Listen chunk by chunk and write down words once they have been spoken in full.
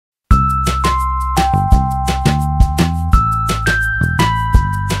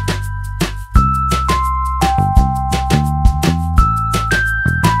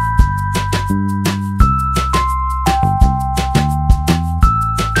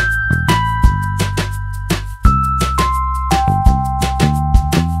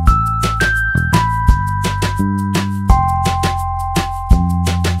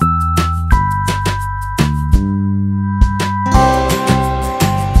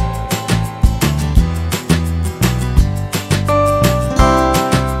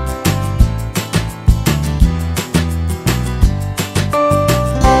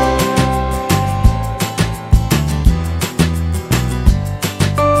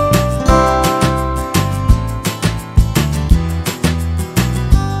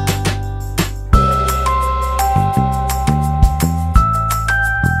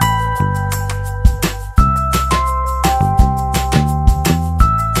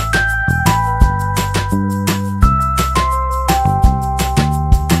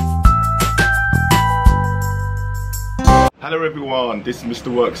everyone, this is Mr.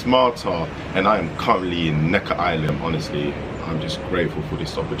 Work Smarter and I am currently in Necker Island. Honestly, I'm just grateful for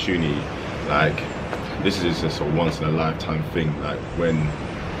this opportunity. Like, this is just a once in a lifetime thing. Like, when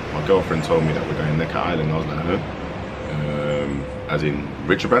my girlfriend told me that we're going to Necker Island, I was like, huh? As in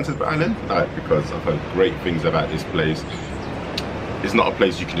Richard Branson's Island? Like, because I've heard great things about this place. It's not a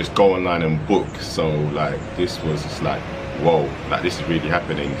place you can just go online and book, so like this was just like, whoa, like this is really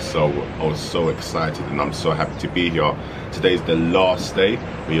happening. So I was so excited and I'm so happy to be here. Today's the last day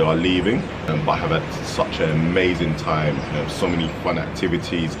we are leaving, but I have had such an amazing time. So many fun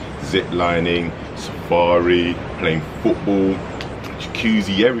activities, zip lining, safari, playing football,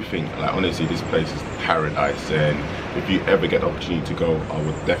 jacuzzi, everything. Like, honestly, this place is paradise, and if you ever get the opportunity to go, I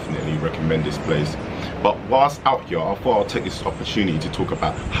would definitely recommend this place. But whilst out here, I thought I'll take this opportunity to talk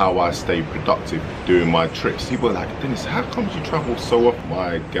about how I stay productive during my trips. People are like, Dennis, how come you travel so often?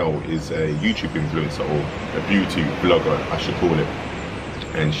 My girl is a YouTube influencer, or a beauty blogger, I should call it.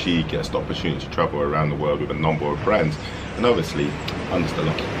 And she gets the opportunity to travel around the world with a number of brands. And obviously, I'm just the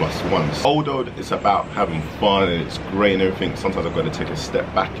lucky plus one. Although it's about having fun and it's great and everything, sometimes I've got to take a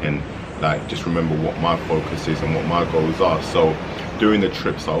step back and like just remember what my focus is and what my goals are. So during the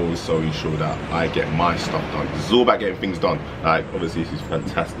trips, I always so ensure that I get my stuff done. It's all about getting things done. Like, obviously this is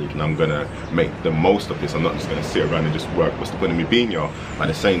fantastic and I'm gonna make the most of this. I'm not just gonna sit around and just work. What's the point of me being here? But at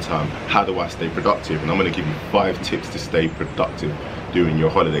the same time, how do I stay productive? And I'm gonna give you 5 tips to stay productive during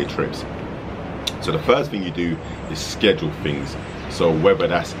your holiday trips. So the first thing you do is schedule things. So whether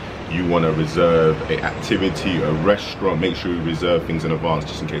that's you want to reserve an activity, a restaurant, make sure you reserve things in advance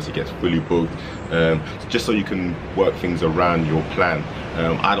just in case it gets fully booked, just so you can work things around your plan.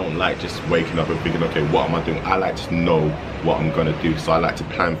 I don't like just waking up and thinking, okay, what am I doing? I like to know what I'm going to do, so I like to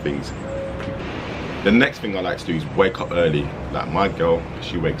plan things. The next thing I like to do is wake up early. Like my girl,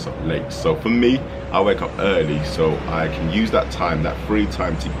 she wakes up late. So for me, I wake up early so I can use that time, that free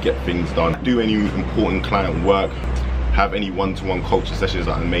time, to get things done. Do any important client work, have any one-to-one coaching sessions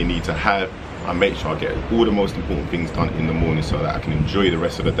that I may need to have. I make sure I get all the most important things done in the morning so that I can enjoy the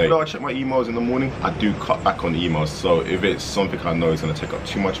rest of the day. Although I check my emails in the morning, I do cut back on emails. So if it's something I know is going to take up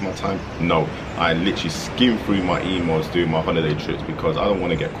too much of my time, no, I literally skim through my emails during my holiday trips because I don't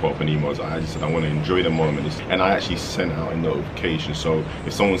want to get caught up in emails. I just said I want to enjoy the moment, and I actually send out a notification. So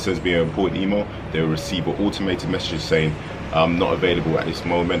if someone sends me an important email, they'll receive an automated message saying I'm not available at this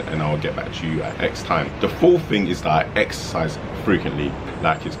moment and I'll get back to you at X time. The fourth thing is that I exercise frequently.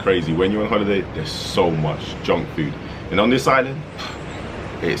 Like, it's crazy. When you're on holiday, there's so much junk food. And on this island,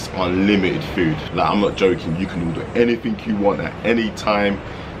 it's unlimited food. Like, I'm not joking. You can order anything you want at any time.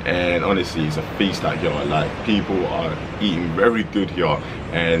 And honestly, it's a feast out here. Like, people are eating very good here.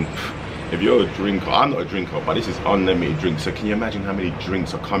 And if you're a drinker, I'm not a drinker, but this is unlimited drinks. So can you imagine how many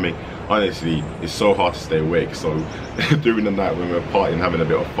drinks are coming? Honestly, it's so hard to stay awake. So during the night when we're partying, having a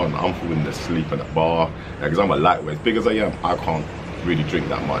bit of fun, I'm falling asleep at the bar. Because I'm a lightweight. As big as I am, I can't really drink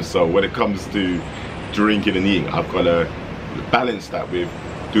that much. So when it comes to drinking and eating, I've got to balance that with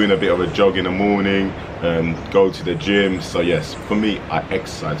doing a bit of a jog in the morning, go to the gym. So yes, for me, I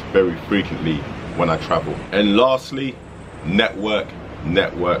exercise very frequently when I travel. And lastly, network. And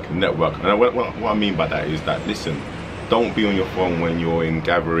what I mean by that is that, listen, don't be on your phone when you're in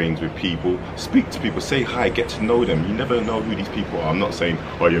gatherings with people. Speak to people, say hi, get to know them. You never know who these people are. I'm not saying,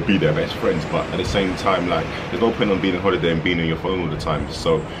 oh, you'll be their best friends, but at the same time, like, there's no point on being on holiday and being on your phone all the time.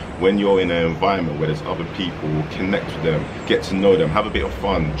 So when you're in an environment where there's other people, connect with them, get to know them, have a bit of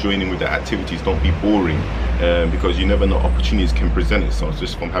fun, join in with the activities, don't be boring, because you never know, opportunities can present itself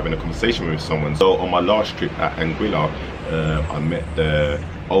just from having a conversation with someone. So on my last trip at Anguilla, I met the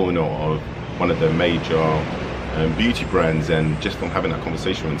owner of one of the major beauty brands, and just from having that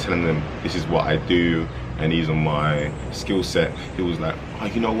conversation and telling them this is what I do and these are my skill set, he was like, oh,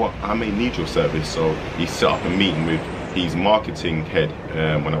 you know what, I may need your service. So he set up a meeting with his marketing head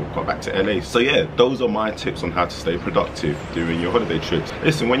when I got back to LA. So yeah, those are my tips on how to stay productive during your holiday trips.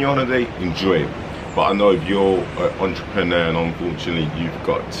 Listen, when you're on holiday, enjoy it. But I know if you're an entrepreneur and unfortunately you've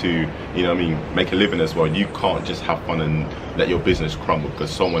got to, you know what I mean, make a living as well, you can't just have fun and let your business crumble because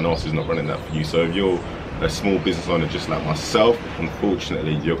someone else is not running that for you. So if you're a small business owner just like myself,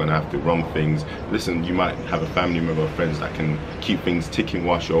 unfortunately you're gonna have to run things. Listen, you might have a family member or friends that can keep things ticking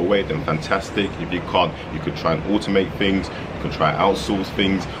whilst you're away, then fantastic. If you can't, you could try and automate things, you can try outsource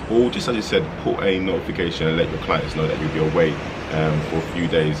things, or just as you said, put a notification and let your clients know that you'll be away for a few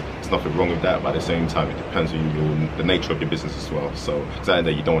days. There's nothing wrong with that, but at the same time it depends on the nature of your business as well. So at the end of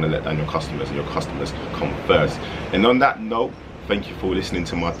the day, you don't want to let down your customers, and your customers come first. And on that note, thank you for listening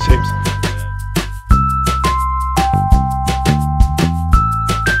to my tips.